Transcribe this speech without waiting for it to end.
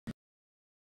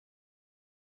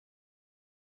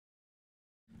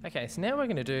Okay, so now we're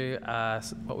going to do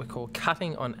what we call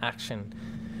cutting on action,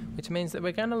 which means that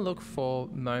we're going to look for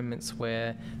moments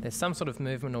where there's some sort of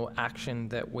movement or action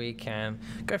that we can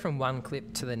go from one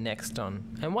clip to the next on.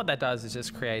 And what that does is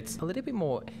just creates a little bit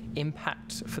more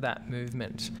impact for that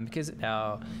movement, because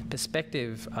our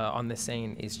perspective on the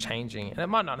scene is changing. And it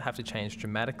might not have to change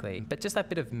dramatically, but just that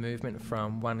bit of movement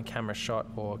from one camera shot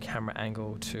or camera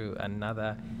angle to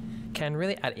another can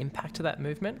really add impact to that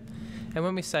movement. And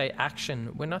when we say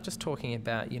action, we're not just talking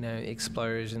about,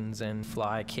 explosions and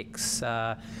fly kicks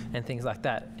and things like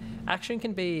that. Action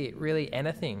can be really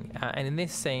anything. And in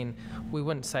this scene, we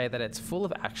wouldn't say that it's full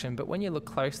of action, but when you look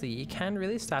closely, you can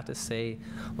really start to see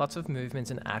lots of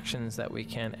movements and actions that we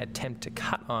can attempt to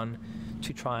cut on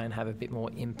to try and have a bit more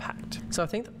impact. So I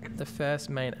think the first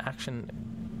main action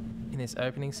in this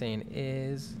opening scene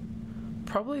is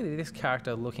probably this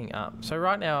character looking up. So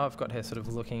right now I've got her sort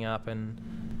of looking up and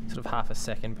sort of half a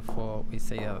second before we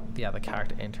see the other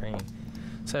character entering.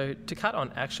 So to cut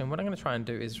on action, what I'm going to try and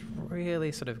do is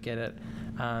really sort of get it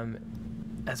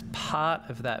as part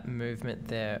of that movement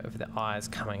there of the eyes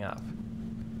coming up.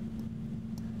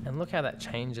 And look how that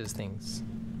changes things.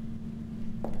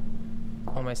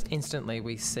 Almost instantly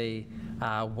we see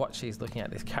what she's looking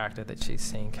at, this character that she's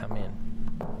seeing come in.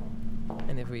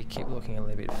 And if we keep looking a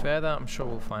little bit further, I'm sure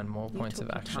we'll find more points of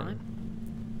action.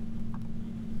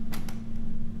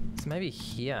 So maybe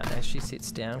here, as she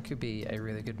sits down, could be a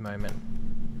really good moment.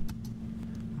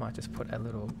 Might just put a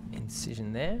little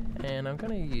incision there, and I'm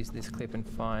going to use this clip and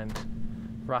find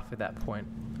roughly that point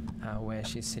where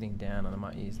she's sitting down, and I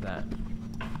might use that.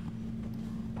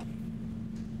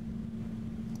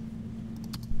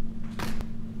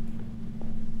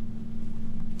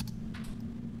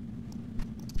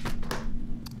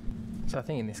 So I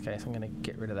think in this case I'm going to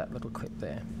get rid of that little clip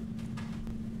there.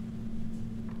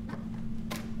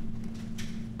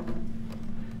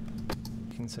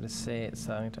 You can sort of see it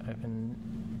starting to open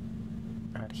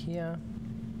right here.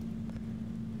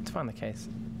 Let's find the case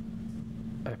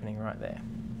opening right there.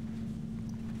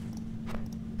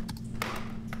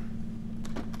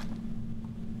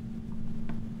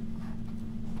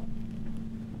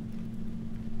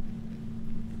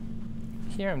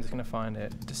 Here I'm just going to find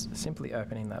it, just simply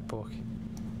opening that book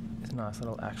is a nice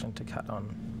little action to cut on.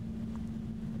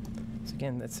 So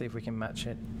again, let's see if we can match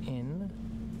it in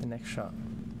the next shot.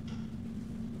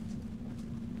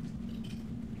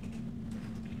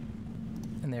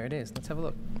 And there it is. Let's have a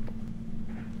look.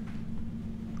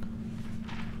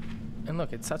 And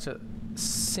look, it's such a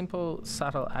simple,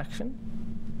 subtle action,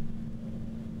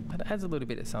 but it adds a little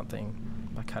bit of something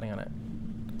by cutting on it.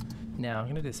 Now I'm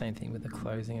going to do the same thing with the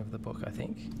closing of the book, I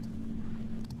think.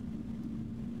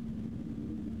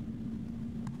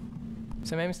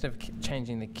 So maybe instead of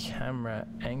changing the camera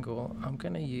angle, I'm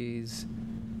going to use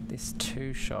this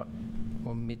two shot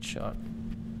or mid shot.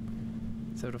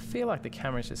 So it'll feel like the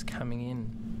camera's just coming in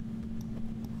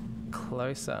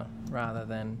closer rather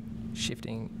than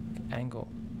shifting angle.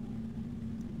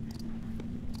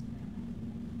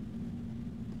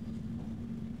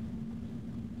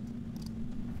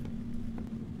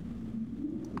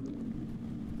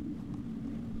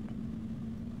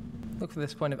 Look for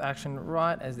this point of action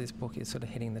right as this book is sort of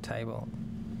hitting the table,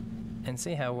 and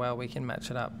see how well we can match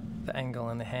it up. The angle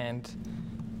and the hand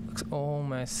looks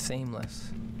almost seamless.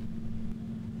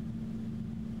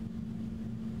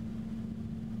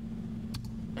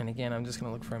 And again, I'm just going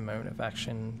to look for a moment of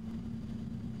action.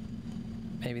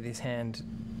 Maybe this hand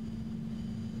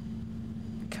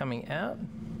coming out,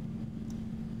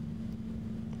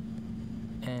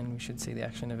 and we should see the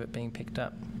action of it being picked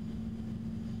up.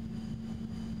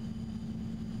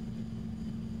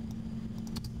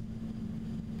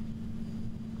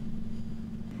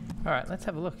 All right, let's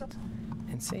have a look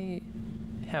and see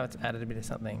how it's added a bit of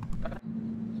something.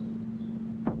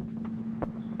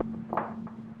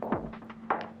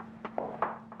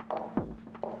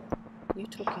 You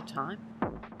took your time.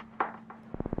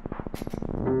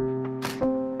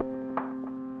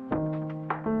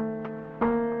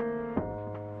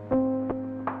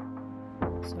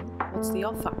 So, what's the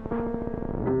offer?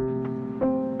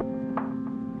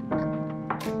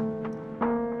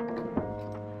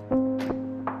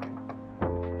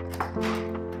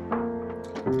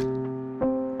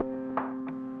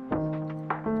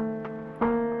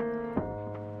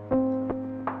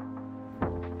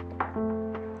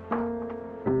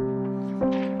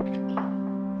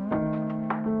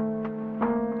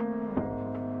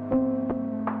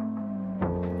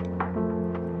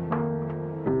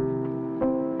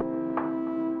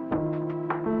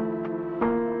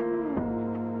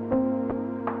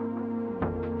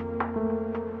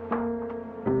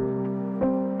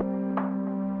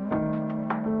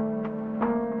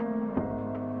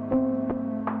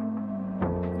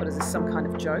 What is this, some kind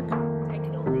of joke? Take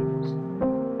it or leave it.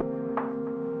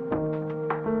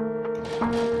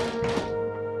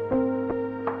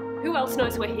 Who else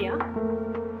knows we're here?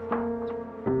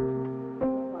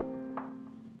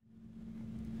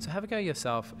 So have a go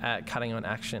yourself at cutting on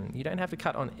action. You don't have to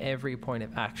cut on every point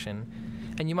of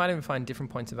action, and you might even find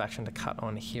different points of action to cut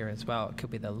on here as well. It could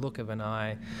be the look of an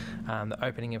eye, the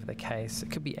opening of the case.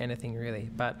 It could be anything really,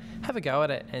 but have a go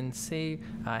at it and see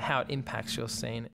how it impacts your scene.